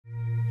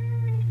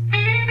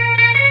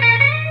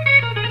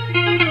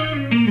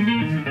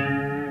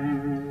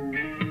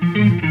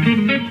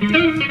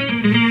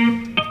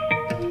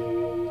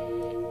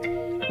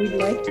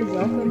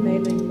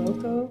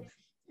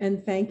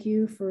And thank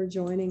you for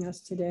joining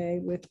us today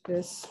with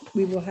this.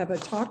 We will have a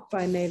talk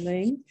by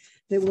Mae-ling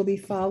that will be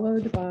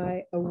followed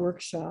by a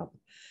workshop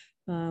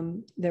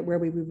where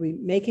we will be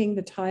making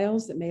the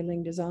tiles that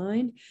Mae-ling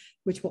designed,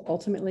 which will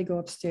ultimately go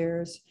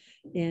upstairs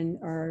in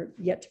our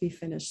yet to be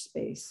finished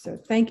space. So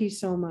thank you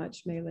so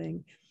much,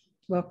 Mae-ling.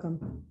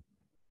 Welcome.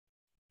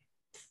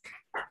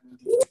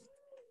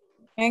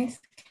 Thanks,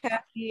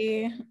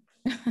 Kathy.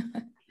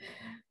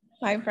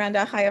 Hi,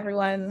 Brenda. Hi,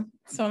 everyone.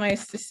 So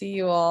nice to see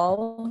you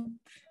all.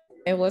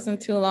 It wasn't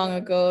too long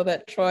ago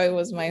that Troy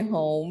was my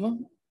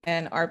home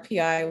and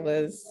RPI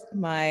was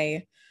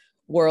my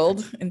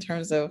world in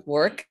terms of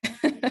work.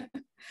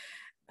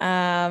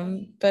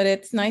 But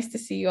it's nice to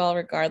see you all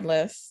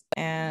regardless.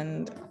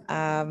 And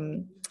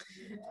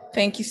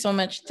thank you so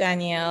much,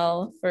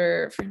 Danielle,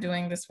 for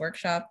doing this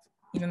workshop,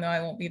 even though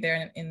I won't be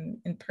there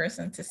in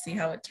person to see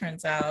how it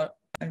turns out.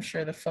 I'm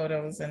sure the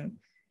photos and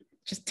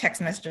just text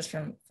messages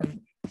from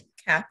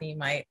Kathy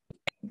might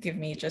give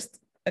me just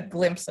a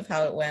glimpse of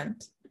how it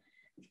went.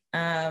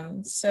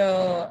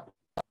 So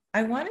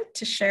I wanted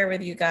to share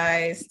with you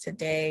guys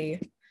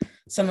today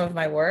some of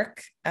my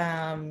work.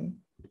 And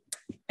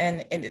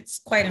it's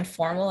quite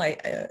informal.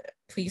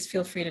 Please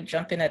feel free to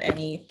jump in at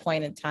any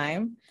point in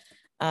time,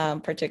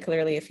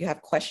 particularly if you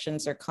have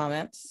questions or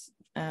comments.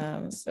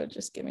 So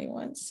just give me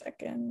 1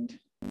 second.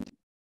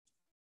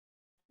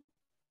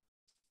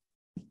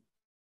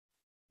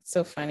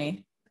 So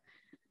funny.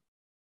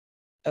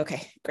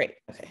 Okay, great.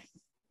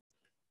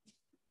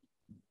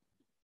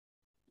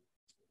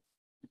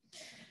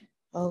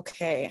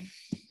 Okay.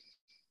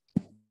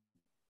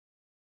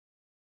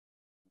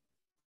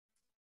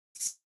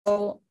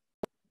 So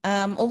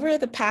over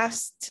the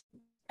past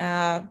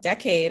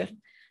decade,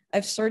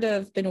 I've sort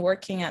of been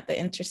working at the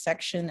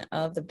intersection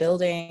of the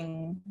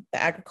building,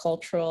 the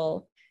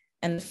agricultural,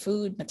 and the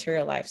food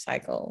material life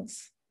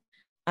cycles.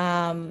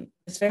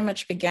 This very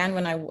much began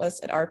when I was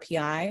at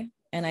RPI,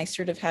 and I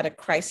sort of had a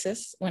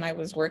crisis when I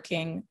was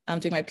working,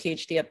 doing my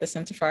PhD at the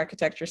Center for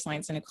Architecture,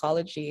 Science, and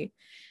Ecology.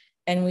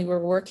 And we were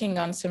working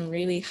on some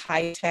really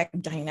high-tech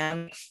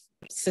dynamic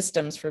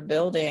systems for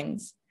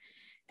buildings.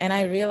 And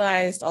I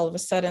realized all of a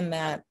sudden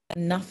that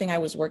nothing I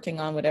was working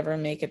on would ever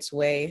make its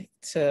way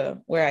to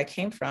where I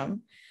came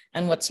from.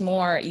 And what's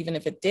more, even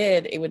if it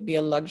did, it would be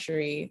a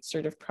luxury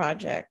sort of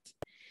project.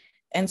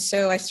 And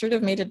so I sort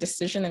of made a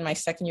decision in my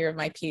second year of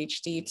my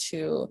PhD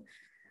to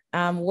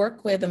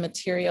work with a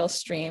material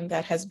stream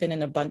that has been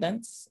in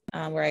abundance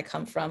where I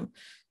come from.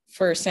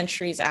 For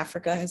centuries,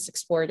 Africa has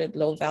exported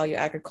low-value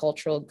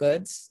agricultural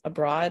goods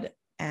abroad,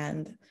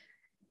 and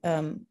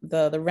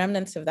the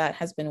remnants of that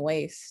has been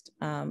waste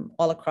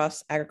all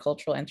across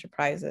agricultural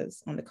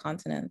enterprises on the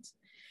continent.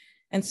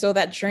 And so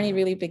that journey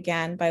really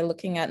began by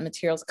looking at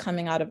materials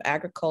coming out of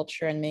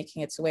agriculture and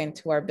making its way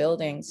into our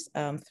buildings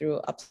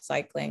through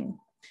upcycling.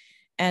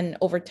 And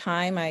over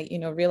time, I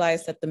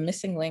realized that the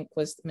missing link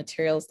was the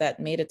materials that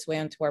made its way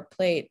onto our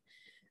plate,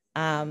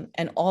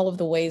 and all of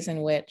the ways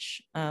in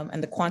which,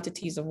 and the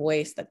quantities of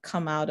waste that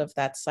come out of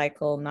that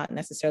cycle, not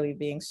necessarily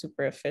being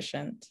super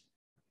efficient.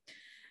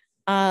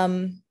 For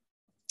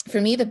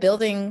me, the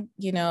building,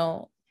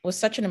 was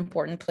such an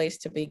important place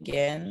to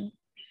begin.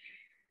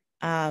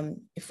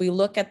 If we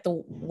look at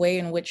the way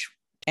in which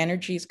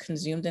energy is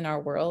consumed in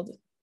our world,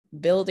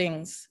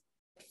 buildings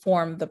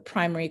form the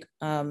primary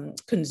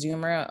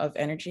consumer of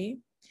energy,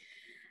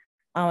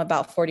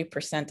 about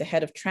 40%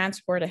 ahead of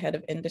transport, ahead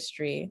of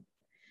industry.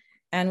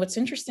 And what's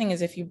interesting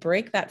is if you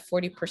break that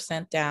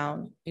 40%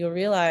 down, you'll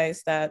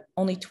realize that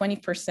only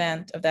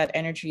 20% of that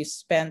energy is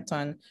spent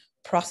on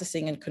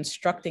processing and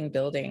constructing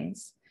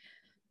buildings.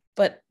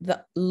 But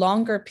the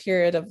longer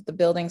period of the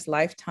building's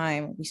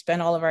lifetime, we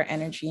spend all of our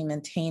energy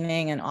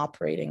maintaining and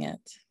operating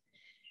it.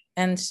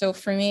 And so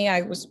for me,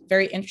 I was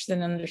very interested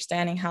in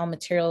understanding how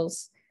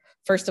materials,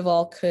 first of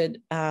all,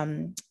 could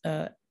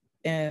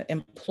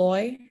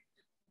employ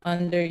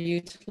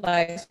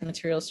underutilized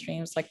material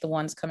streams like the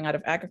ones coming out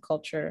of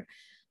agriculture,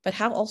 but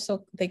how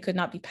also they could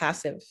not be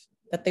passive,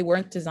 that they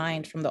weren't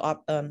designed from the,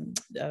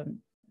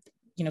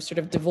 sort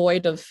of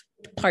devoid of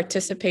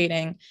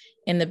participating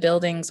in the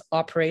building's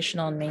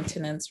operational and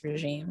maintenance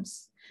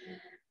regimes.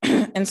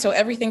 And so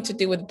everything to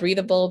do with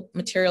breathable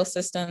material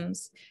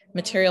systems,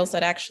 materials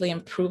that actually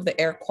improve the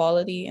air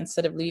quality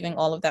instead of leaving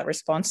all of that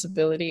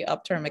responsibility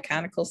up to our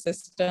mechanical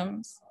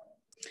systems.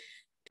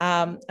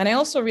 And I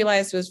also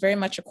realized it was very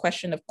much a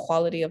question of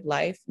quality of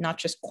life, not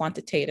just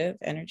quantitative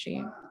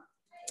energy.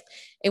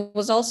 It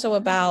was also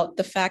about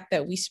the fact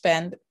that we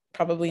spend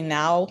probably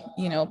now,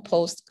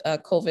 post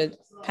COVID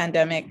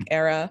pandemic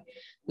era,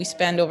 we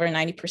spend over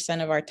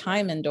 90% of our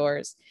time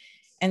indoors.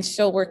 And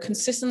so we're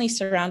consistently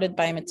surrounded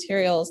by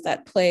materials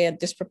that play a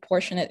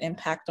disproportionate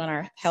impact on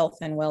our health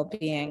and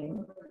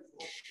well-being.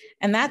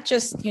 And that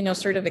just,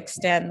 sort of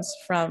extends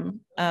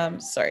from,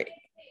 sorry,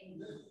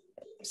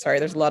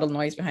 there's a lot of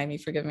noise behind me,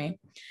 forgive me.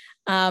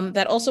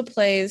 That also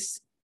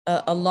plays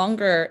a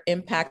longer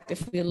impact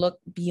if we look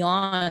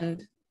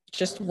beyond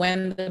just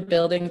when the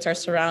buildings are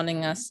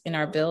surrounding us in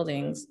our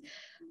buildings,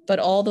 but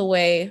all the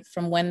way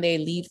from when they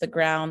leave the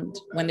ground,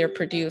 when they're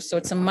produced. So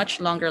it's a much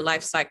longer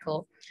life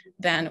cycle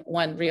than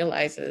one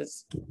realizes.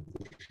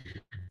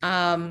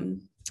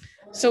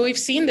 So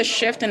we've seen the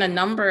shift in a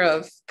number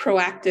of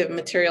proactive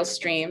material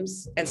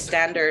streams and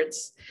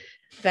standards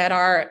that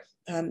are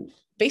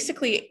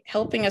basically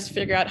helping us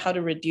figure out how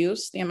to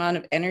reduce the amount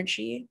of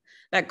energy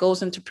that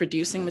goes into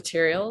producing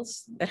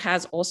materials. That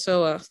has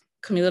also a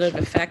cumulative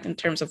effect in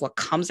terms of what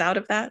comes out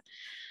of that.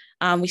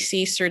 We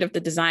see sort of the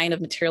design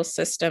of material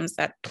systems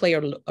that play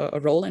a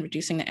role in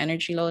reducing the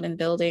energy load in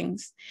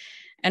buildings.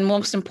 And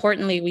most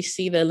importantly, we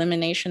see the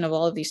elimination of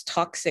all of these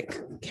toxic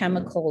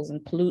chemicals and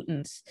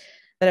pollutants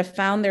that have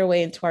found their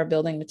way into our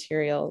building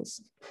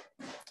materials.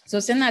 So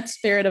it's in that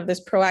spirit of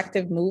this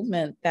proactive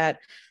movement that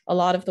a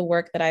lot of the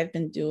work that I've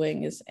been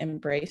doing is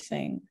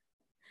embracing.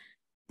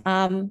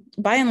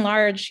 By and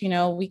large,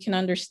 we can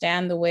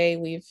understand the way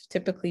we've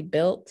typically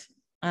built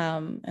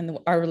and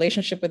our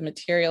relationship with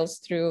materials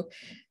through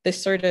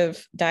this sort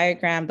of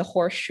diagram, the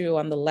horseshoe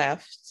on the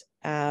left,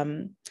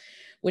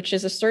 which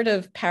is a sort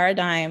of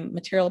paradigm,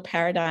 material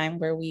paradigm,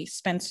 where we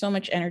spend so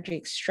much energy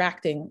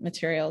extracting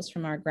materials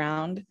from our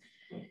ground,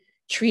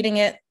 treating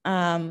it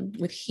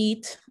with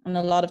heat and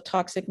a lot of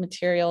toxic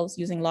materials,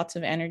 using lots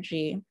of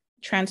energy,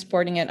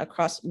 transporting it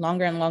across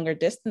longer and longer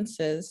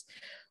distances,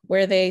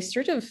 where they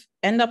sort of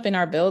end up in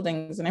our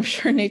buildings. And I'm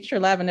sure Nature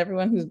Lab and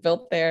everyone who's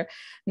built there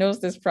knows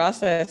this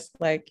process.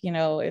 Like,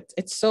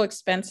 it's so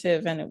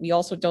expensive, and we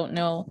also don't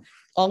know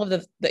all of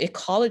the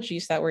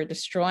ecologies that we're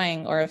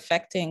destroying or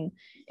affecting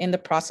in the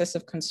process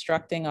of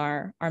constructing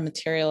our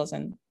materials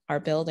and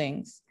our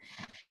buildings.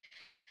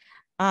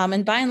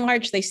 And by and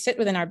large, they sit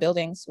within our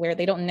buildings where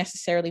they don't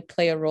necessarily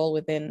play a role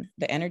within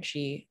the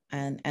energy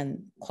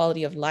and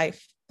quality of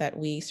life that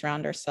we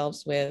surround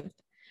ourselves with,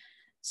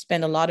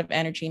 spend a lot of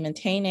energy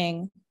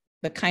maintaining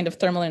the kind of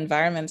thermal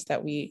environments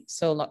that we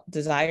so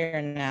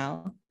desire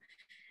now.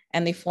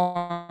 And they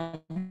form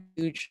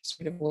huge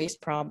sort of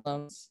waste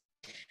problems.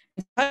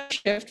 A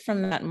shift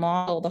from that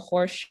model, the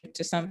horseshoe,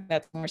 to something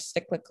that's more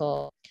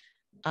cyclical,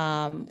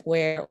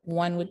 where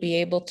one would be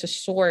able to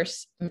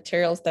source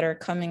materials that are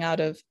coming out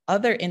of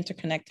other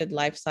interconnected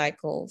life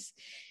cycles,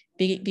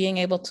 being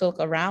able to look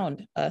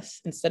around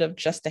us instead of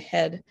just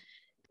ahead,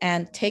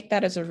 and take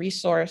that as a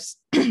resource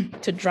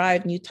to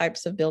drive new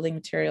types of building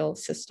material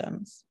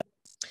systems.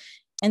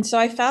 And so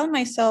I found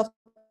myself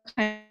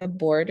kind of a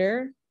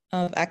border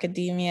of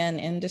academia and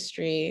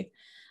industry,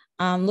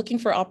 looking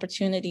for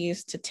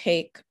opportunities to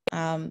take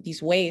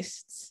these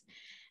wastes,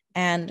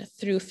 and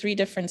through 3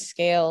 different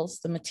scales: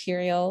 the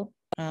material,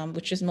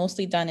 which is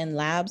mostly done in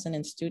labs and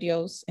in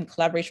studios in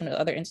collaboration with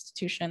other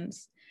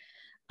institutions;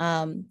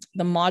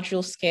 the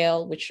module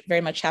scale, which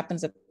very much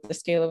happens at the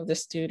scale of the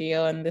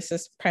studio, and this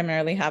has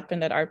primarily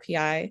happened at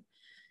RPI,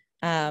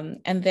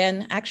 and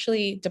then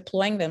actually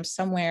deploying them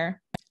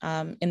somewhere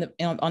on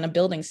a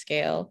building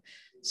scale.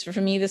 So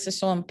for me, this is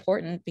so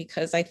important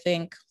because I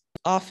think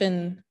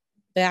often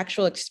the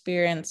actual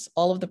experience,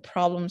 all of the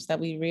problems that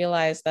we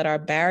realize that are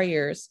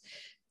barriers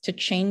to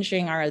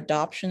changing our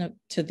adoption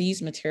to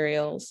these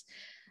materials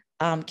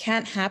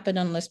can't happen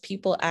unless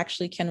people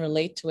actually can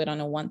relate to it on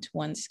a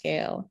one-to-one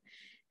scale.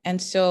 And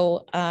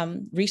so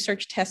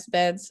research test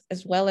beds,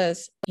 as well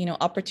as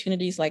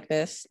opportunities like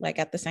this, like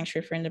at the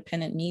Sanctuary for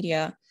Independent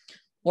Media,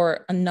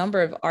 or a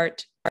number of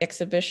art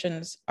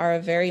exhibitions, are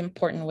a very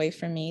important way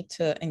for me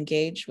to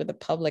engage with the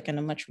public and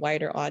a much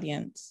wider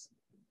audience.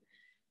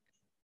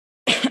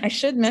 I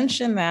should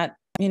mention that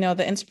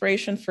the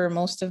inspiration for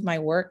most of my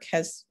work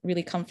has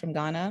really come from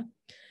Ghana,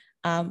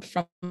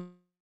 from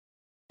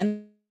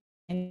an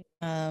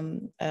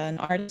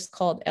artist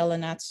called Ella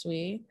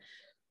Natsui,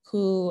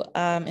 who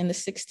in the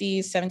 60s,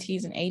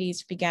 70s, and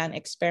 80s began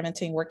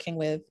experimenting, working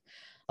with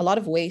a lot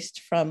of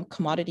waste from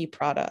commodity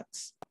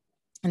products.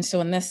 And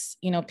so in this,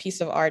 piece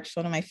of art,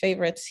 one of my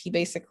favorites, he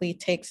basically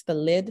takes the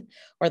lid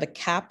or the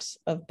caps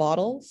of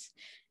bottles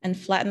and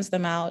flattens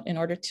them out in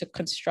order to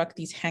construct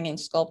these hanging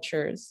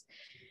sculptures,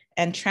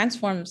 and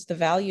transforms the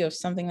value of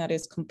something that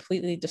is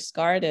completely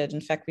discarded.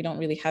 In fact, we don't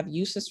really have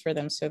uses for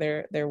them, so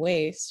they're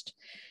waste,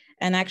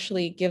 and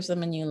actually gives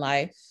them a new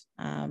life.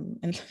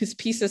 And his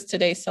pieces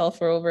today sell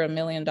for over $1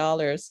 million.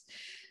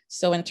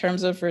 So in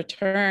terms of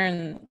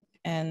return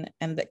and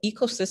the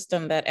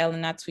ecosystem that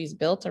Ellen Natsui's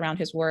built around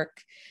his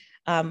work,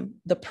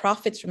 the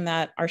profits from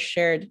that are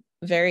shared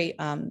very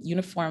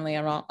uniformly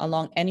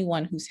along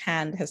anyone whose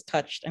hand has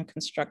touched and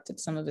constructed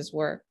some of his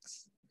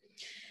works.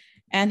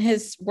 And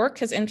his work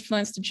has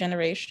influenced a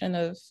generation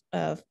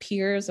of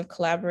peers, of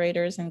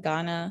collaborators in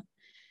Ghana.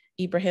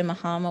 Ibrahim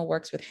Mahama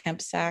works with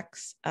hemp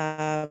sacks,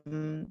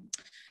 hemp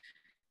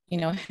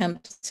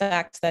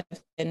sacks that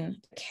have been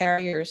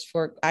carriers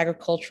for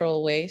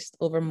agricultural waste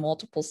over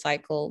multiple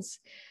cycles.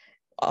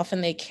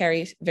 Often they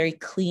carry very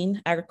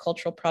clean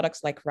agricultural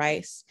products like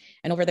rice,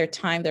 and over their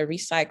time, they're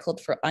recycled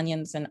for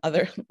onions and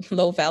other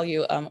low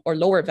value or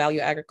lower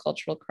value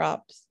agricultural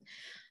crops.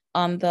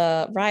 On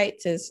the right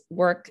is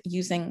work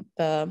using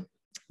the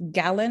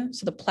gallon,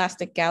 so the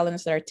plastic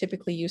gallons that are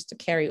typically used to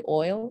carry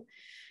oil,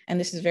 And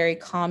this is very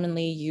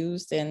commonly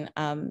used in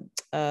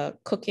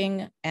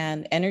cooking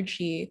and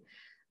energy,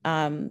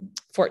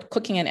 for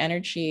cooking and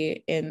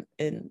energy in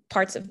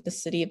parts of the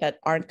city that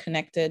aren't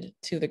connected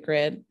to the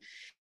grid.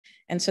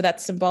 And so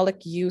that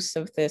symbolic use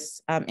of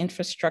this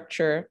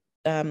infrastructure,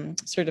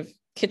 sort of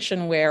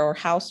kitchenware or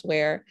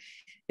houseware,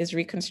 is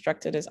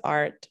reconstructed as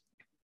art.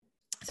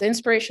 So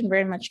inspiration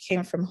very much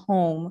came from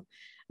home,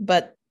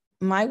 but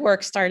my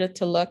work started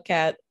to look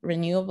at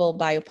renewable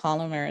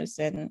biopolymers,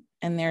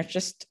 and there's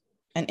just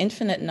an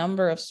infinite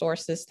number of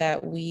sources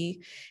that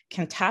we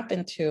can tap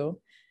into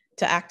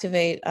to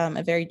activate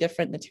a very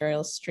different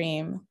material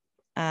stream.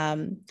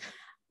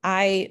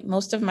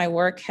 Most of my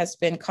work has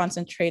been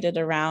concentrated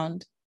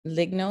around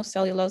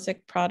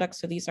lignocellulosic products.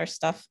 So these are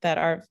stuff that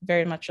are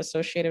very much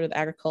associated with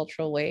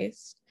agricultural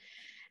waste.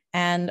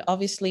 And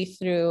obviously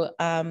through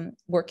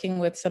working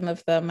with some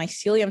of the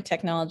mycelium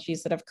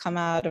technologies that have come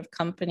out of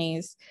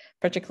companies,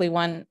 particularly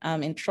one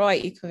in Troy,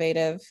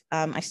 Ecoeffective,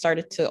 I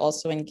started to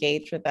also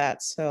engage with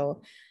that.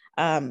 So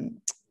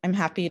I'm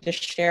happy to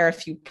share a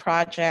few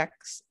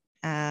projects.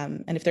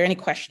 And if there are any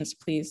questions,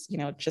 please,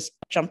 just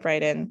jump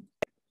right in.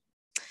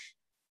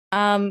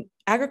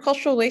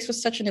 Agricultural waste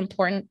was such an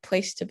important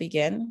place to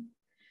begin,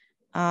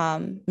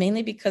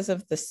 mainly because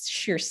of the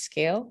sheer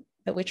scale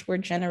at which we're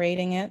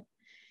generating it.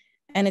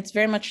 And it's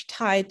very much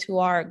tied to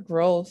our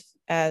growth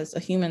as a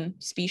human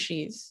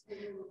species.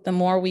 The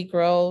more we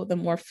grow, the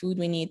more food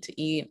we need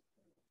to eat.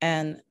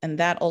 And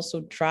that also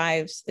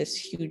drives this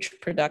huge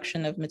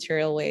production of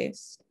material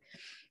waste.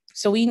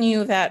 So we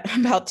knew that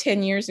about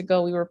 10 years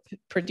ago, we were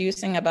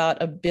producing about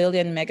 1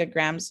 billion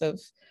megagrams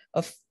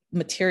of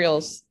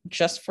materials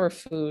just for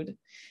food.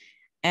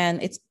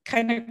 And it's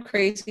kind of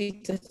crazy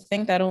to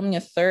think that only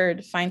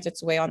 1/3 finds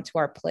its way onto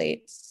our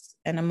plates.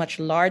 And a much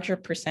larger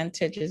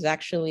percentage is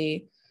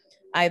actually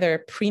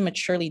either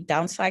prematurely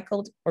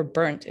downcycled or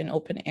burnt in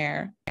open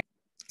air.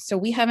 So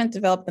we haven't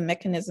developed the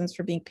mechanisms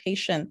for being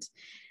patient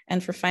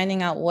and for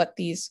finding out what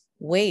these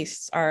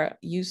wastes are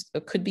used,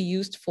 could be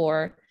used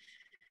for,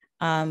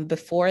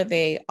 before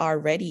they are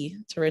ready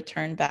to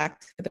return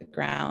back to the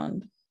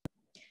ground.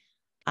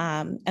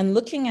 And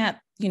looking at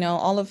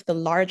all of the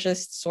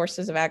largest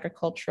sources of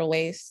agricultural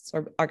wastes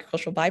or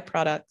agricultural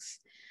byproducts,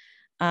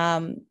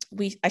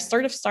 I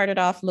sort of started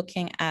off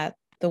looking at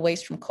the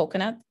waste from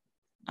coconut.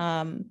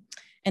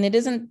 And it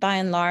isn't by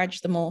and large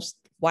the most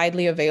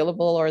widely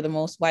available or the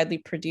most widely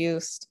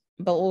produced.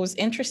 But what was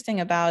interesting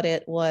about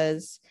it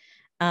was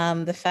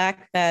the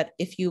fact that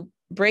if you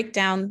break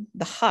down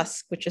the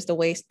husk, which is the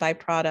waste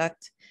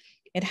byproduct,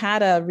 it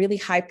had a really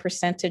high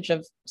percentage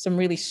of some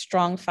really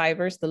strong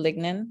fibers, the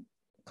lignin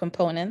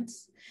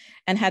components,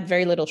 and had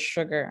very little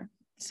sugar.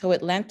 So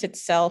it lent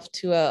itself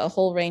to a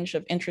whole range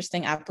of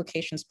interesting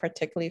applications,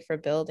 particularly for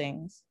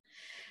buildings.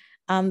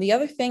 The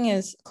other thing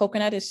is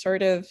coconut is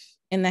sort of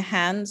in the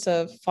hands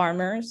of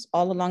farmers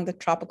all along the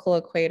tropical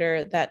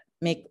equator that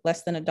make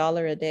less than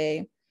 $1 a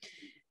day.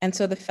 And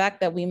so the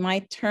fact that we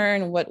might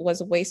turn what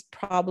was a waste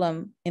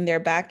problem in their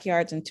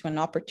backyards into an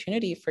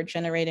opportunity for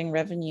generating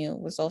revenue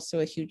was also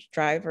a huge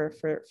driver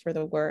for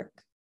the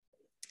work.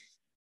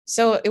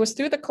 So it was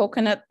through the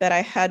coconut that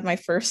I had my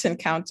first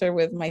encounter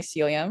with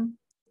mycelium.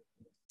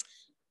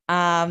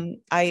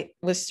 I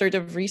was sort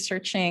of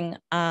researching,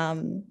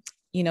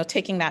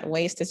 taking that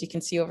waste, as you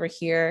can see over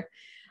here.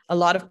 A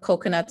lot of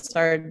coconuts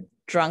are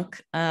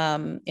drunk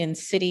in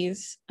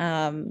cities.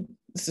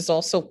 This is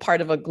also part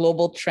of a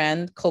global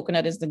trend.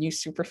 Coconut is the new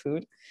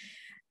superfood.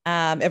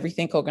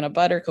 Everything coconut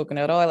butter,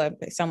 coconut oil.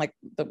 I sound like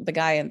the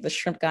guy and the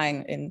shrimp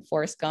guy in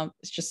Forrest Gump.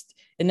 It's just,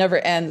 it never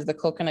ends, the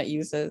coconut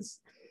uses.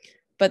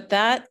 But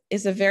that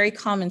is a very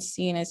common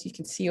scene, as you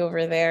can see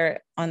over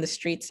there on the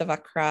streets of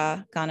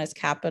Accra, Ghana's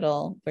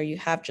capital, where you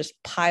have just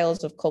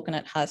piles of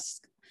coconut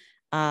husk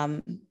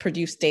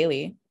produced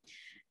daily.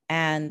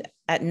 And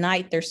at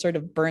night, they're sort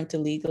of burnt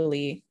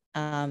illegally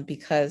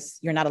because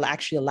you're not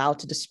actually allowed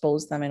to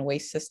dispose them in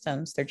waste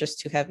systems. They're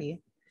just too heavy.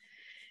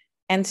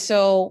 And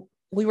so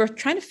we were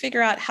trying to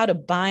figure out how to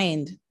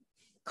bind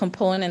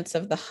components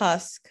of the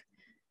husk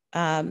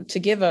to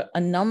give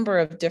a number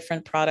of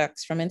different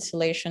products, from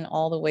insulation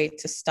all the way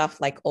to stuff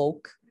like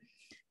oak.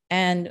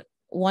 And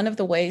one of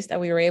the ways that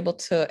we were able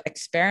to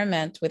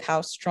experiment with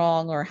how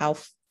strong or how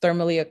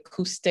thermally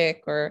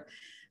acoustic or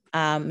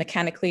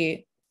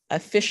mechanically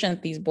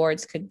efficient these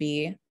boards could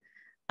be,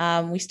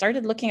 we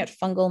started looking at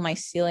fungal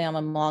mycelium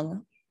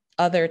among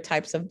other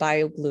types of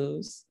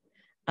bioglues.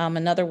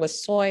 Another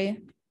was soy,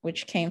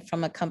 which came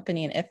from a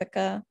company in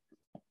Ithaca.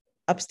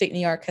 Upstate New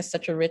York has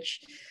such a rich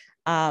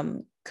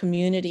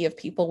community of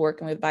people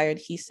working with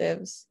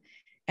bioadhesives.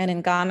 And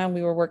in Ghana,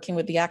 we were working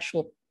with the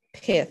actual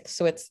pith.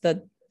 So it's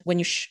when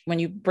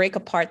you break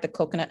apart the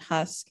coconut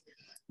husk,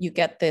 you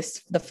get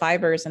the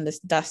fibers and this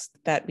dust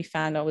that we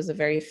found out was a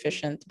very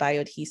efficient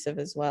bioadhesive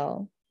as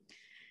well.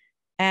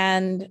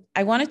 And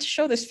I wanted to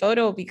show this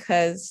photo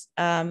because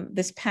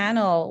this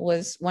panel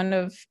was one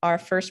of our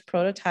first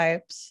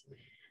prototypes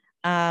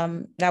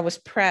that was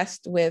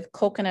pressed with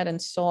coconut and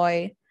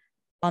soy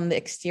on the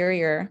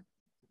exterior.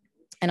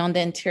 And on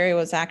the interior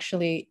was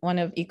actually one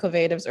of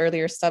Ecovative's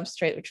earlier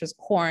substrate, which was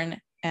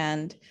corn,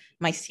 and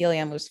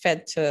mycelium was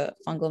fed to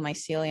fungal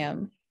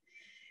mycelium.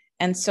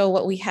 And so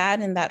what we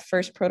had in that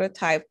first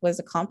prototype was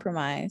a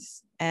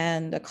compromise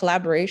and a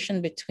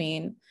collaboration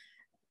between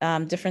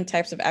different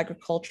types of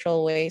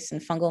agricultural waste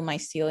and fungal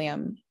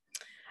mycelium.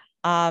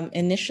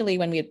 Initially,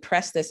 when we had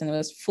pressed this and it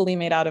was fully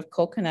made out of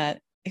coconut,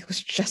 it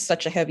was just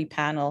such a heavy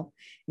panel,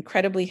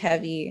 incredibly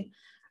heavy,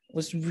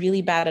 was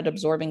really bad at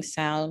absorbing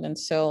sound. And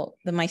so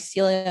the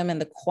mycelium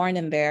and the corn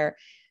in there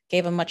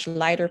gave a much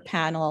lighter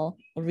panel,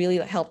 really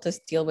helped us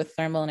deal with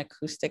thermal and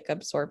acoustic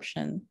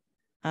absorption.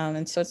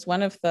 And so it's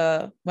one of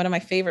my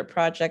favorite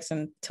projects,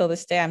 and till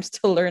this day, I'm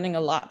still learning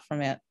a lot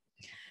from it.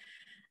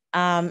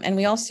 And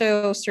we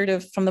also sort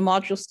of, from the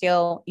module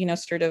scale,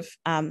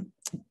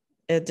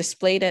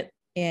 displayed it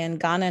in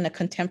Ghana in a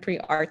contemporary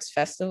arts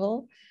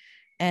festival.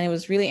 And it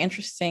was really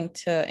interesting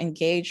to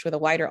engage with a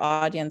wider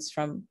audience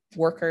from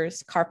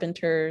workers,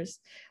 carpenters,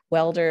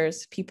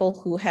 welders,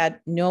 people who had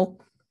no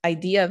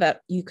idea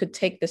that you could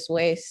take this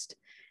waste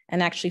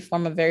and actually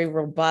form a very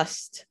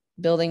robust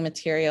building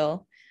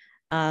material.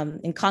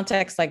 In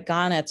contexts like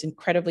Ghana, it's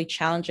incredibly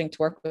challenging to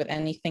work with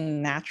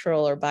anything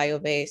natural or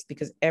bio-based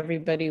because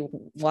everybody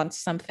wants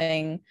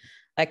something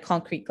like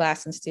concrete,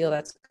 glass, and steel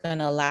that's going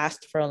to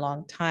last for a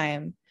long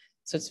time.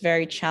 So it's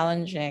very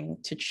challenging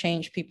to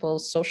change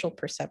people's social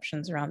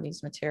perceptions around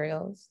these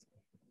materials.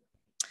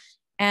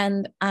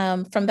 And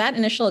from that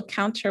initial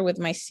encounter with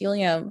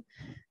mycelium,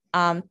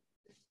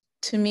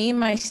 to me,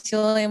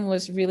 mycelium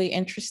was really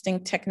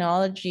interesting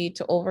technology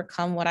to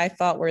overcome what I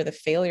thought were the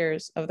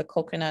failures of the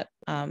coconut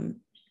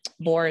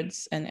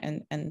boards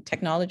and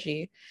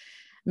technology,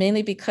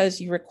 mainly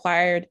because you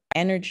required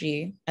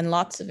energy and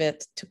lots of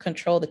it to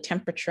control the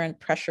temperature and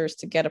pressures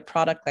to get a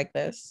product like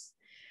this.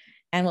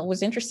 And what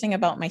was interesting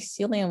about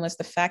mycelium was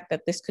the fact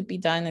that this could be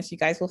done, as you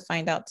guys will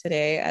find out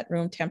today, at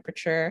room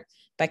temperature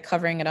by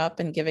covering it up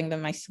and giving the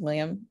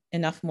mycelium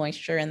enough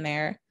moisture in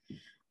there.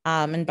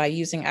 And by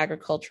using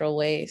agricultural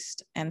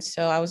waste. And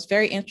so I was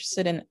very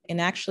interested in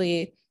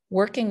actually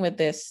working with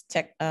this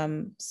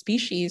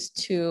species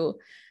to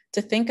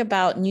think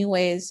about new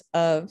ways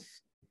of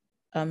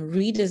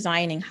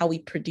redesigning how we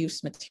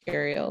produce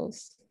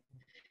materials.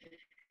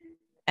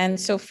 And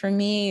so for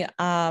me,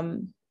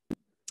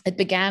 it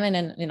began in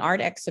an art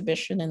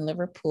exhibition in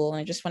Liverpool.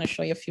 And I just want to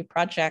show you a few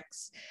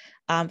projects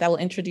that will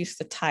introduce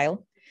the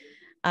tile.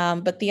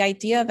 But the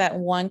idea that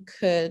one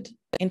could,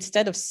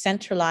 instead of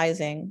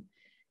centralizing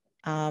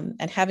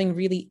and having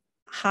really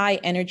high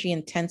energy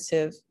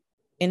intensive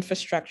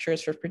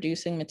infrastructures for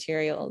producing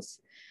materials,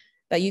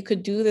 that you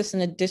could do this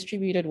in a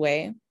distributed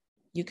way.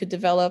 You could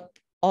develop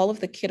all of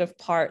the kit of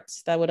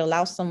parts that would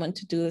allow someone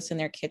to do this in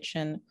their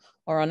kitchen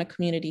or on a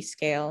community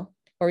scale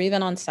or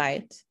even on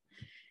site.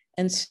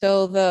 And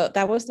so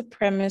that was the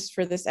premise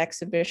for this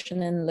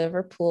exhibition in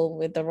Liverpool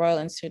with the Royal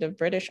Institute of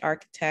British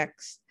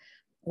Architects,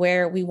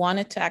 where we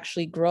wanted to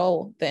actually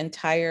grow the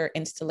entire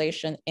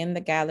installation in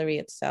the gallery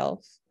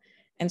itself.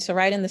 And so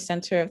right in the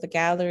center of the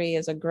gallery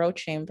is a grow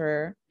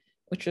chamber,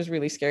 which was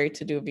really scary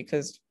to do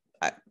because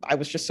I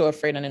was just so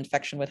afraid an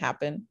infection would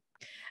happen.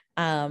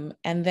 And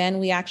then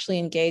we actually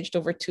engaged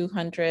over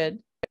 200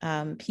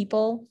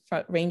 people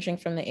ranging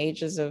from the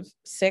ages of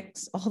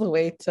 6 all the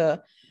way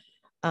to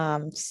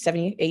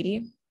 70,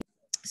 80.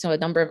 So a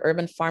number of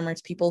urban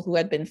farmers, people who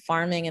had been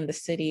farming in the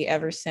city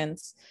ever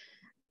since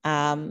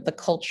the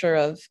culture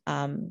of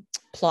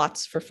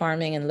plots for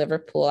farming in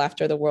Liverpool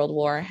after the World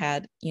War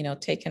had,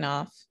 taken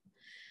off.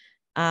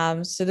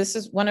 So this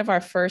is one of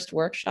our first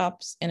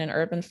workshops in an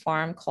urban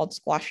farm called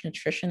Squash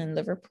Nutrition in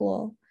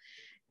Liverpool.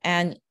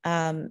 And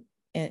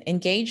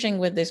engaging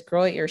with this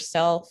grow it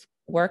yourself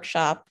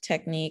workshop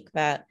technique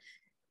that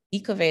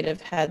Ecovative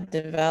had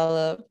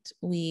developed,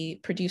 we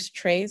produced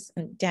trays,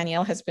 and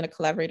Danielle has been a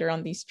collaborator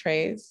on these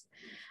trays.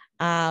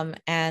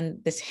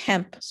 And this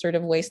hemp sort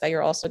of waste that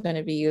you're also going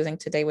to be using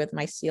today with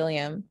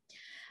mycelium.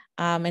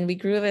 And we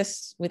grew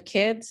this with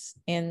kids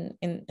in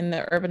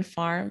the urban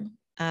farm.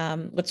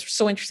 What's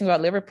so interesting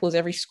about Liverpool is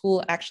every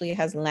school actually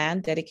has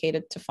land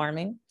dedicated to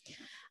farming.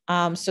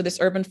 So this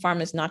urban farm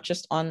is not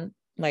just on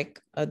like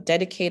a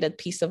dedicated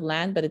piece of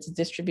land, but it's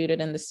distributed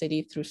in the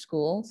city through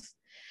schools.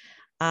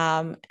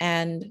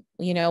 And,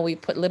 we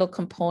put little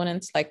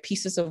components like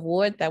pieces of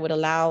wood that would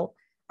allow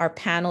our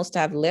panels to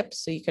have lips.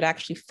 So you could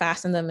actually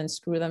fasten them and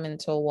screw them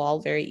into a wall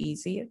very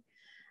easy.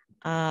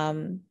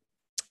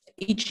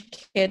 Each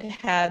kid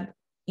had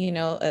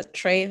a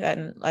tray,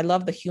 and I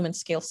love the human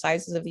scale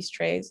sizes of these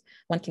trays.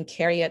 One can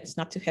carry it. It's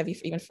not too heavy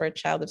even for a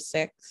child of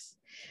 6.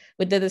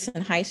 We did this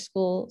in high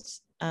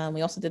schools.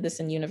 We also did this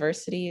in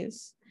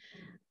universities.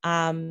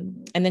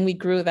 And then we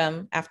grew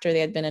them after they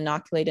had been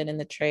inoculated in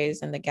the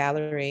trays in the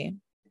gallery.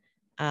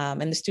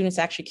 And the students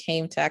actually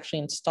came to actually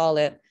install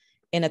it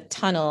in a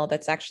tunnel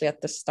that's actually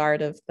at the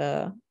start of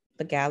the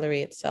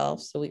gallery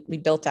itself. So we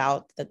built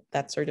out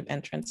that sort of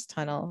entrance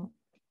tunnel.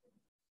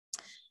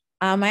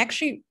 I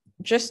actually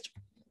just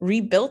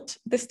rebuilt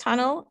this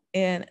tunnel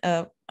in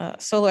a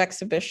solo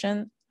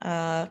exhibition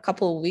a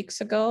couple of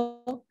weeks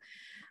ago.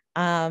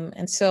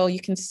 And so you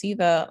can see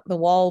the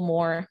wall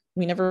more.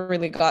 We never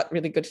really got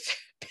really good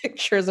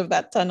pictures of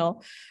that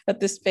tunnel, but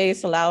this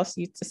space allows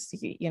you to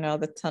see,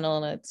 the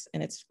tunnel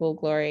in its full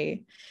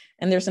glory.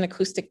 And there's an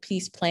acoustic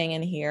piece playing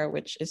in here,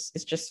 which is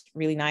just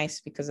really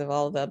nice because of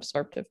all the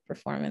absorptive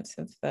performance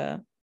of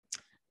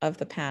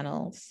the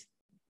panels.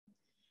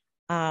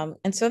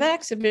 And so that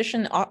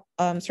exhibition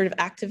sort of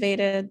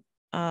activated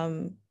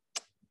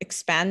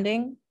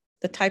expanding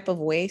the type of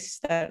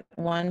waste that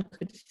one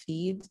could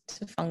feed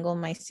to fungal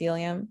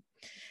mycelium.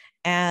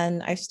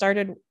 And I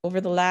started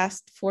over the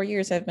last 4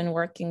 years, I've been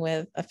working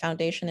with a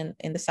foundation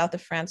in the south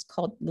of France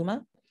called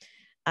Luma,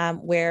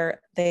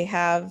 where they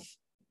have,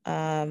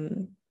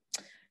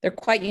 they're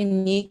quite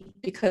unique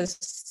because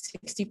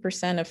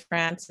 60% of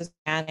France's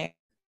organic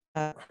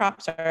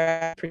crops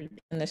are produced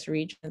in this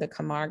region, the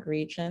Camargue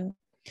region.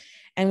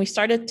 And we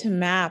started to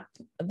map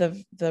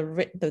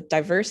the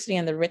diversity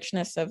and the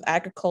richness of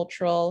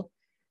agricultural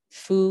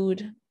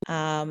food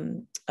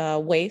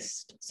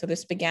waste. So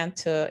this began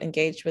to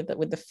engage with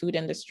the food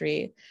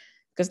industry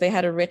because they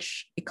had a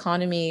rich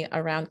economy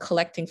around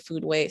collecting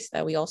food waste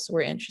that we also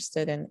were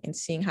interested in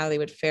seeing how they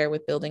would fare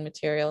with building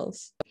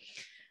materials.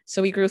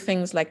 So we grew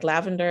things like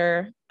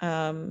lavender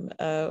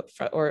or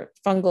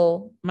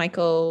fungal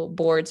myco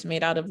boards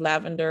made out of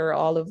lavender,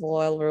 olive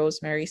oil,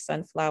 rosemary,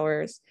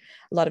 sunflowers,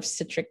 a lot of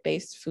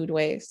citric-based food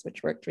waste,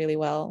 which worked really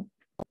well.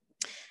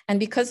 And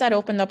because that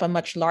opened up a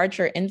much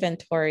larger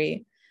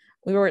inventory,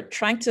 we were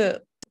trying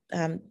to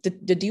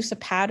deduce a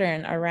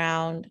pattern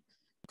around,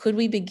 could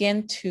we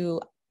begin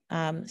to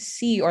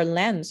see or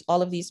lens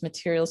all of these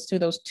materials to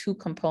those two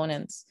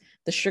components,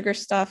 the sugar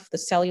stuff, the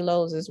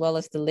cellulose, as well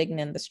as the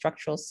lignin, the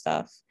structural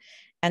stuff,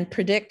 and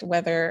predict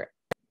whether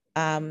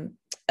a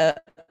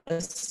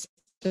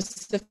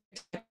specific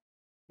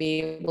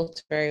be able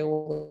to vary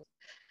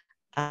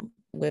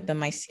with the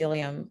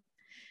mycelium.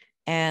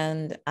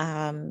 And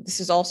this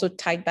is also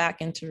tied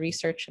back into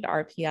research at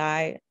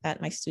RPI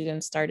that my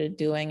students started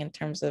doing in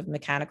terms of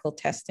mechanical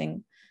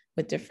testing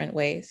with different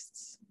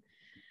wastes.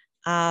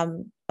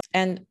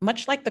 And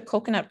much like the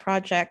coconut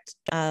project,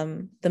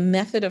 the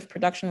method of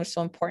production was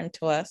so important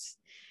to us.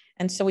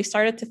 And so we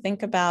started to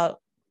think about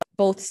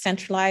both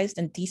centralized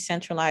and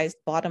decentralized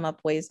bottom-up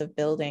ways of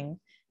building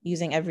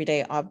using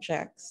everyday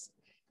objects.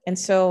 And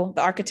so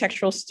the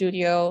architectural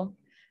studio,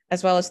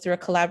 as well as through a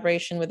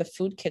collaboration with a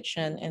food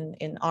kitchen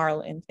in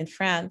Arles in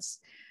France,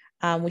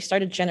 we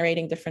started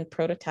generating different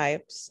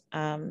prototypes.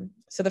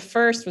 So the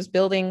first was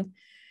building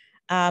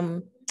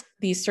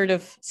these sort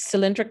of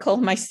cylindrical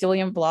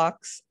mycelium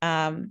blocks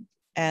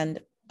and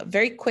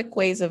very quick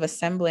ways of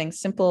assembling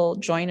simple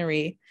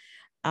joinery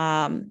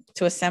to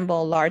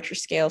assemble larger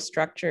scale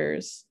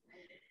structures.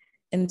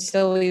 And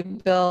so we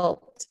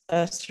built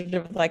a sort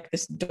of like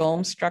this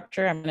dome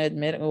structure. I'm going to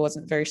admit it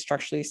wasn't very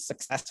structurally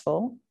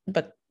successful,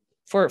 but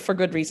for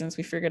good reasons,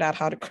 we figured out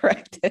how to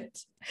correct it.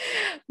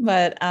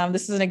 But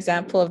this is an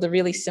example of the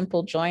really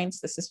simple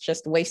joints. This is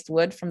just waste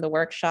wood from the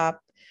workshop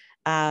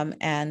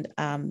and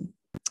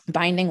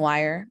binding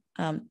wire.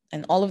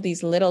 And all of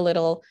these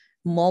little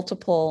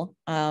multiple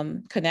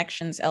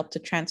connections help to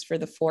transfer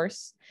the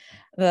force.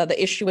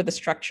 The issue with the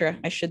structure,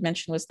 I should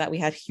mention, was that we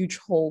had huge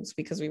holes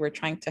because we were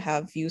trying to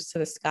have views to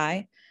the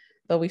sky.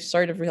 But we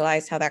sort of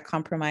realized how that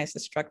compromised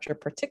the structure,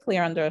 particularly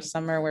under a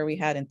summer where we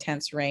had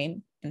intense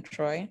rain in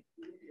Troy.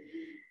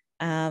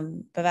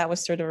 But that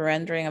was sort of a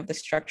rendering of the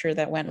structure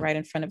that went right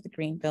in front of the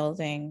green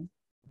building.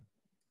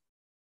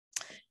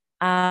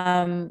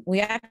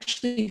 We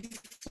actually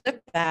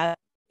flipped that.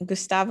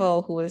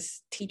 Gustavo, who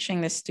was teaching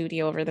this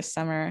studio over the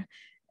summer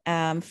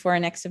for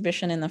an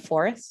exhibition in the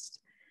forest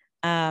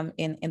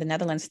in the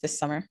Netherlands this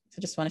summer.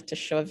 So just wanted to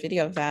show a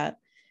video of that.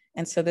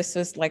 And so this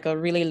was like a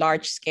really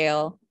large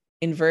scale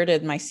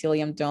inverted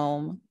mycelium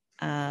dome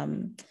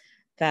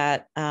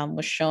that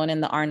was shown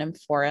in the Arnhem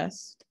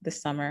Forest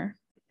this summer.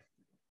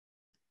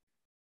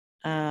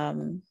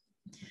 You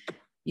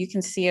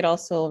can see it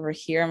also over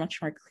here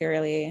much more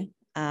clearly.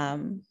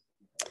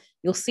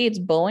 You'll see it's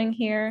bowing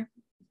here.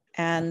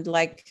 And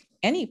like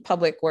any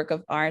public work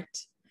of art,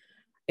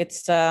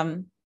 it's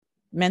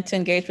meant to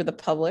engage with the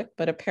public,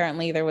 but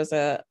apparently there was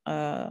a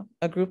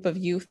group of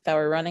youth that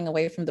were running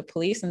away from the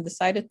police and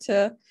decided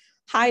to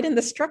hide in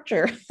the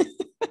structure.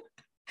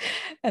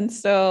 And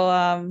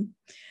so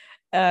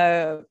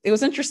it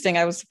was interesting.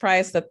 I was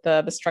surprised that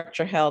the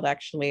structure held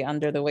actually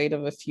under the weight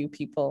of a few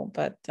people,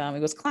 but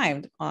it was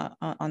climbed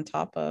on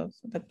top of.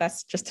 But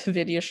that's just a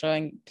video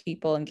showing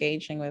people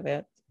engaging with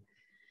it.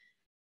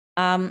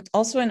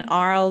 Also in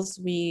Arles,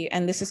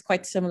 and this is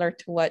quite similar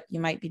to what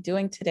you might be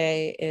doing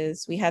today,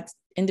 is we had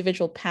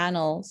individual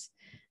panels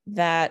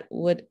that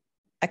would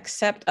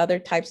accept other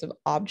types of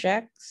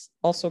objects,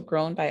 also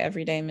grown by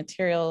everyday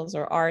materials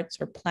or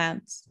arts or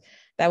plants,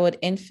 that would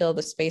infill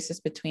the spaces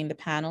between the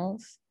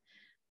panels.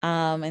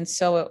 And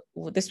so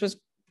this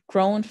was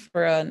grown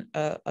for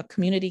a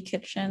community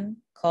kitchen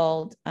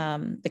called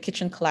the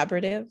Kitchen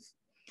Collaborative,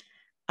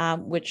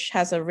 which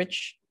has a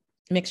rich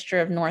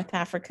mixture of North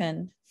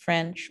African,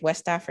 French,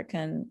 West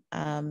African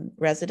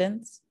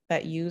residents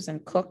that use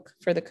and cook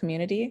for the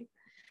community.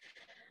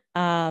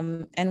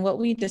 And what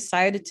we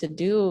decided to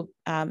do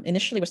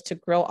initially was to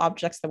grow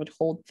objects that would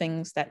hold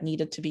things that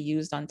needed to be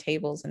used on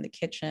tables in the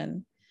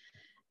kitchen.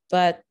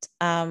 But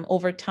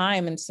over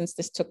time, and since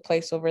this took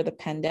place over the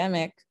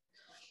pandemic,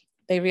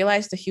 they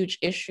realized the huge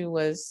issue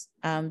was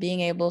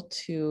being able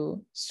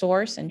to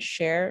source and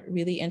share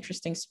really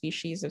interesting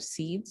species of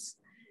seeds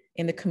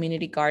in the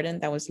community garden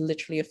that was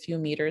literally a few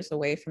meters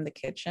away from the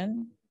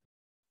kitchen.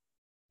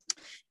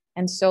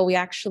 And so we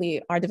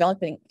actually are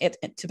developing it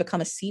to become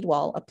a seed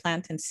wall, a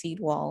plant and seed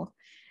wall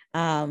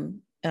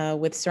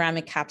with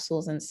ceramic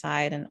capsules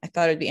inside. And I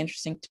thought it'd be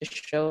interesting to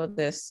show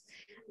this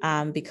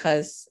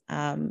because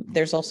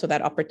there's also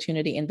that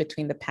opportunity in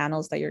between the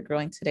panels that you're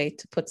growing today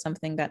to put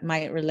something that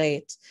might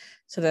relate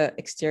to the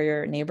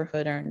exterior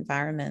neighborhood or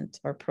environment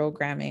or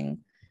programming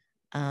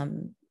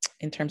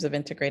in terms of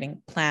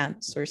integrating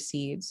plants or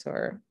seeds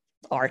or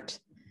art.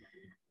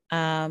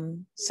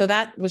 So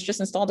that was just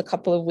installed a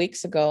couple of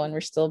weeks ago, and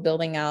we're still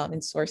building out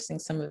and sourcing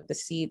some of the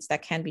seeds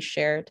that can be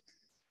shared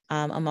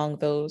among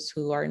those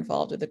who are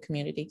involved with the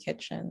community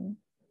kitchen.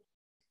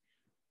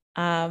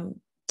 And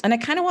I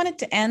kind of wanted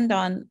to end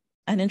on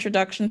an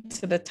introduction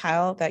to the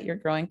tile that you're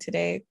growing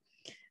today.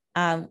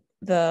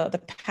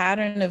 The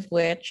pattern of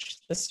which,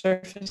 the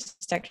surface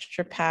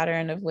texture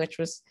pattern of which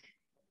was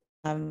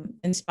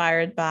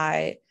inspired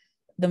by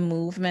the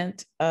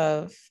movement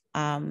of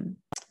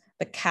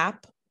the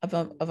cap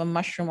of a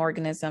mushroom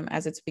organism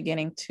as it's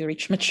beginning to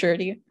reach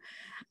maturity.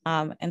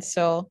 And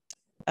so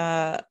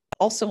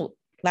also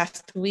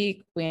last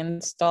week, we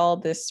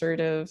installed this sort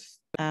of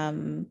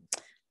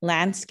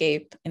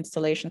landscape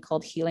installation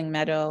called Healing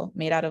Meadow,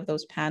 made out of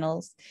those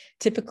panels.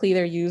 Typically,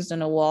 they're used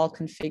in a wall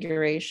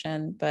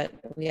configuration, but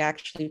we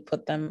actually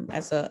put them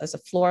as a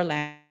floor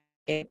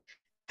landscape.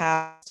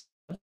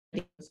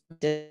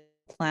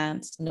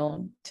 Plants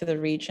known to the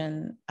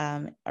region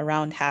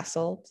around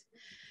Hasselt,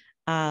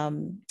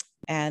 and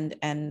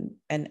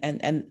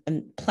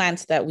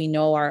plants that we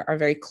know are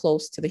very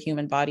close to the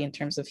human body in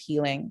terms of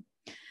healing.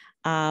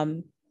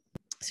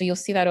 So you'll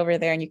see that over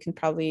there, and you can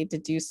probably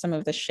deduce some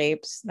of the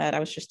shapes that I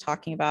was just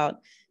talking about,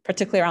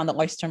 particularly around the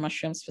oyster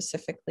mushroom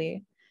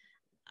specifically.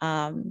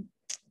 And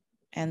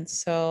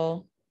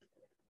so,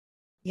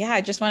 yeah, I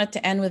just wanted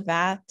to end with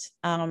that.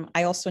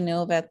 I also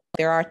know that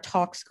there are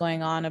talks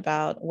going on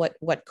about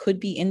what could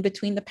be in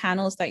between the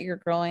panels that you're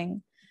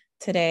growing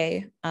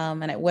today,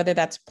 and whether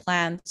that's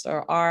plants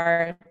or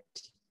art.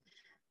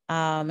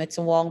 It's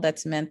a wall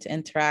that's meant to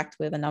interact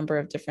with a number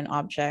of different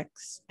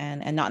objects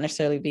and not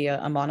necessarily be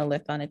a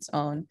monolith on its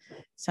own.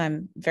 So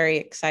I'm very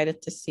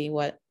excited to see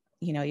what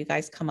you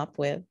guys come up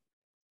with.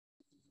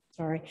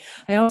 Sorry.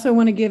 I also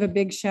want to give a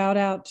big shout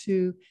out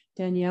to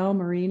Danielle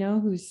Marino,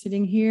 who's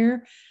sitting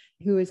here,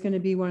 who is going to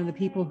be one of the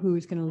people who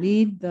is going to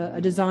lead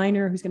a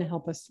designer who's going to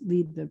help us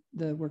lead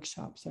the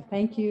workshop. So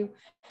thank you,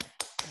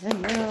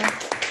 Danielle.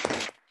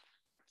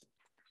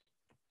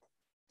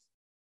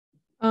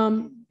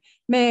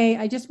 May,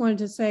 I just wanted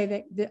to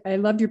say that I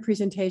loved your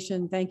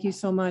presentation. Thank you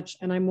so much.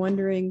 And I'm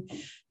wondering,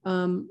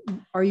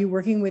 are you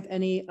working with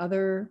any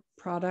other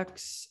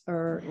products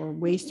or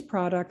waste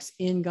products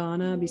in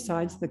Ghana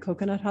besides the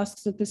coconut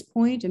husks at this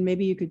point? And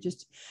maybe you could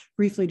just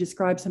briefly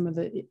describe some of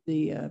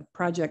the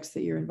projects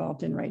that you're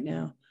involved in right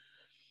now.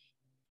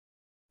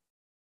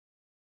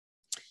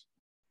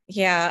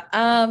 Yeah.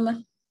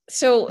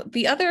 So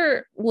the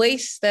other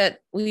waste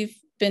that we've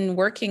been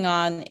working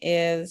on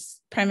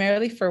is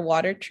primarily for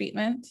water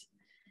treatment.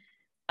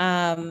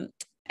 And,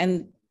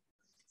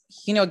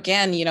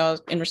 again,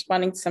 in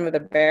responding to some of the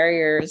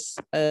barriers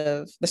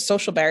of the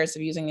social barriers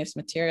of using these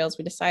materials,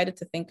 we decided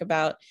to think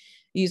about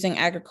using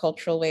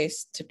agricultural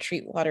waste to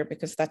treat water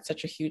because that's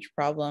such a huge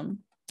problem.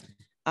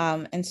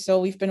 And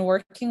so we've been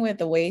working with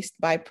the waste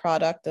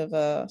byproduct of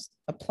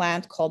a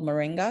plant called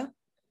moringa.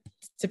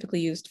 It's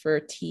typically used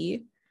for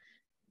tea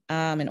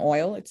and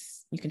oil.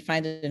 You can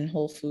find it in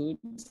Whole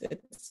Foods.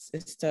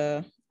 It's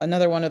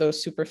another one of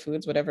those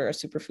superfoods, whatever a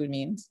superfood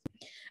means.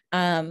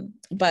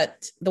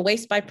 But the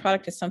waste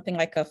byproduct is something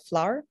like a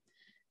flour.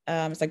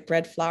 It's like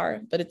bread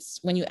flour, but it's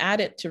when you add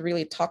it to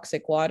really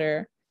toxic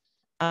water,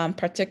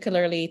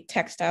 particularly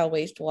textile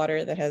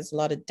wastewater that has a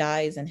lot of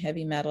dyes and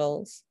heavy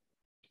metals.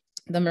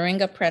 The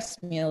moringa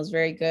press meal is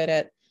very good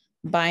at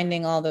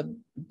binding all the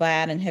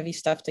bad and heavy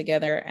stuff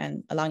together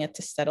and allowing it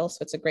to settle. So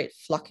it's a great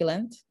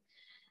flocculant.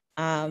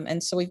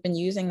 And so we've been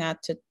using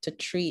that to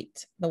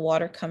treat the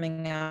water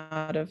coming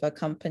out of a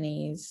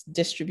company's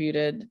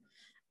distributed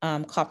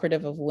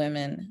cooperative of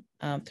women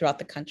throughout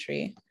the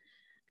country.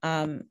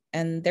 And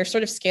they're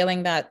sort of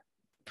scaling that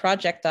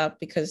project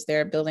up because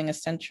they're building a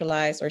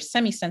centralized or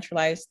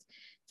semi-centralized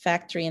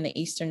factory in the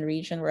eastern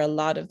region where a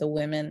lot of the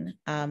women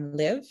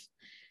live.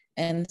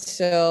 And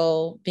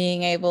so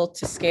being able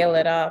to scale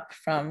it up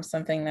from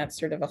something that's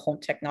sort of a home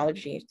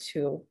technology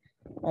to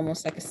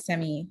almost like a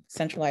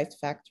semi-centralized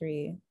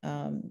factory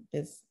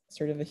is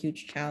sort of a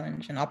huge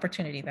challenge and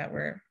opportunity that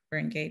we're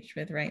engaged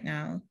with right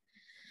now.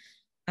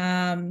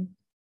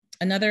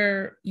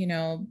 Another,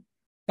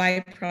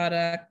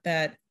 byproduct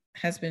that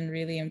has been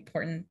really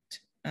important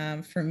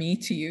for me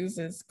to use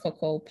is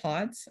cocoa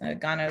pods.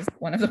 Ghana is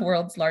one of the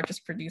world's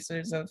largest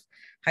producers of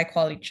high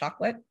quality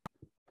chocolate.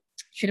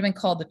 Should have been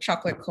called the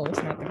Chocolate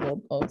Coast, not the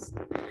Gold Coast.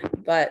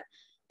 But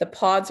the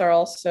pods are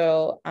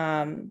also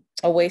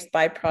a waste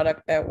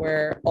byproduct that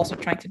we're also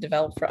trying to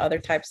develop for other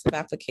types of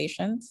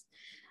applications.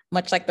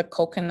 Much like the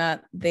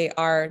coconut, they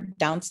are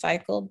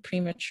downcycled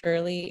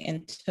prematurely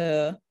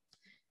into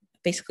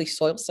basically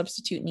soil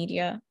substitute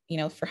media,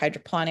 for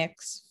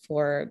hydroponics,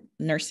 for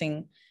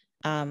nursing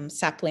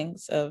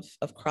saplings of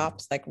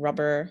crops like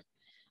rubber.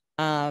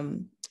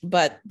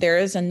 But there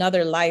is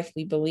another life.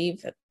 We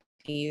believe that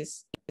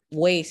these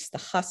waste, the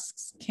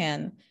husks,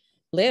 can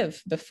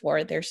live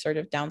before they're sort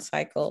of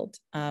downcycled.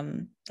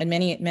 And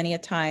many a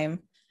time,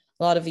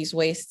 a lot of these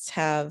wastes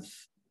have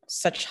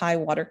such high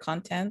water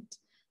content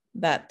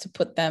that to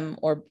put them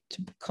or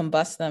to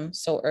combust them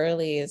so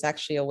early is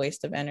actually a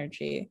waste of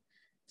energy.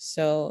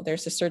 So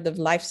there's a sort of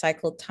life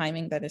cycle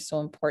timing that is so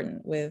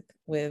important with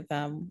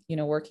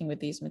working with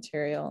these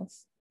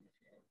materials.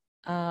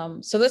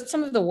 So that's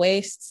some of the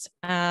wastes.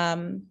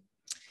 The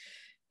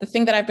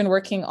thing that I've been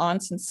working on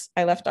since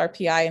I left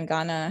RPI in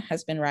Ghana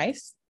has been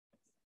rice.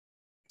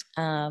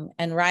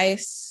 And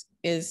rice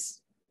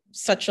is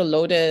such a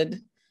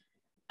loaded,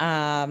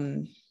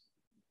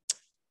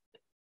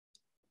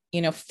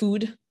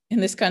 food in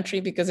this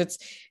country because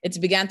it's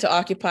began to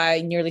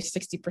occupy nearly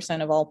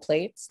 60% of all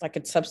plates. Like,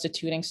 it's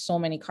substituting so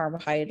many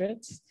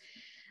carbohydrates,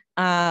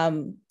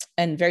 and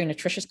very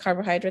nutritious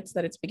carbohydrates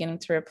that it's beginning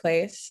to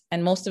replace.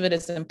 And most of it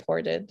is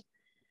imported.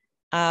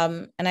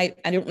 And I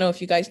don't know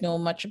if you guys know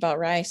much about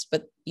rice,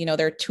 but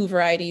there are two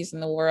varieties in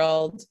the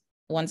world.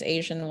 One's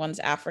Asian, one's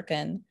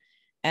African.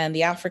 And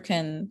the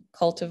African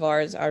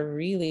cultivars are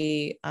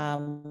really,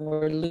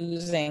 we're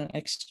losing an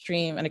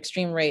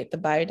extreme rate, the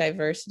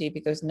biodiversity,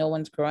 because no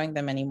one's growing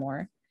them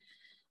anymore.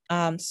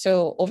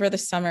 So over the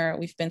summer,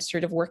 we've been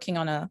sort of working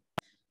on a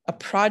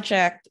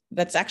project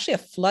that's actually a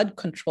flood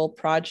control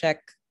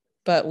project,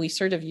 but we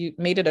sort of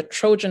made it a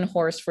Trojan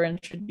horse for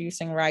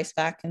introducing rice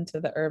back into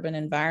the urban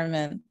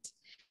environment,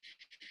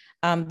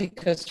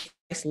 because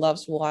rice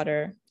loves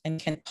water and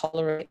can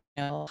tolerate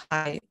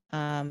high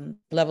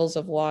levels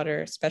of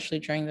water, especially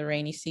during the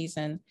rainy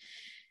season.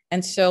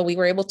 And so we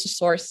were able to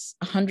source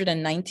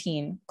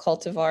 119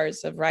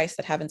 cultivars of rice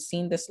that haven't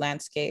seen this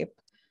landscape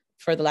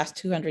for the last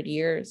 200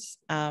 years.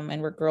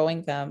 And we're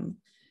growing them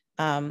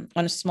on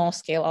a small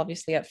scale,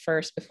 obviously, at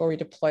first, before we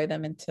deploy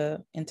them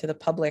into the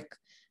public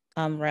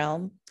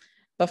realm.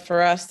 But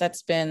for us,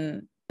 that's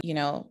been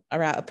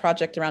around a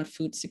project around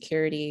food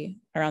security,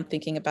 around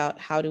thinking about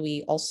how do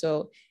we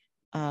also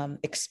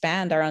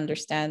expand our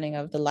understanding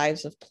of the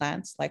lives of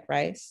plants like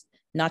rice,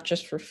 not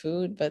just for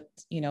food, but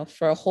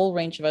for a whole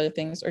range of other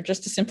things, or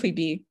just to simply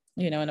be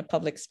in a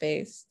public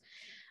space.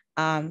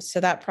 So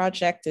that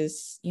project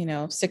is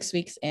 6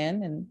 weeks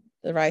in, and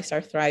the rice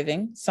are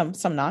thriving, some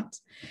not.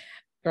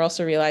 We're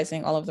also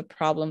realizing all of the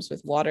problems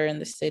with water in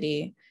the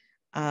city,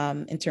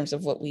 in terms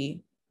of what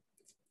we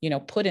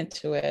put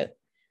into it,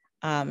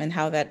 and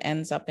how that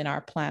ends up in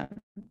our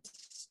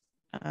plants.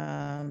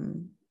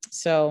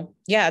 So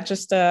yeah,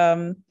 just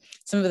some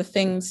of the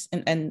things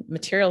and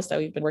materials that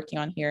we've been working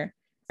on here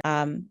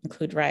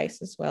include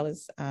rice as well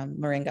as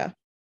moringa.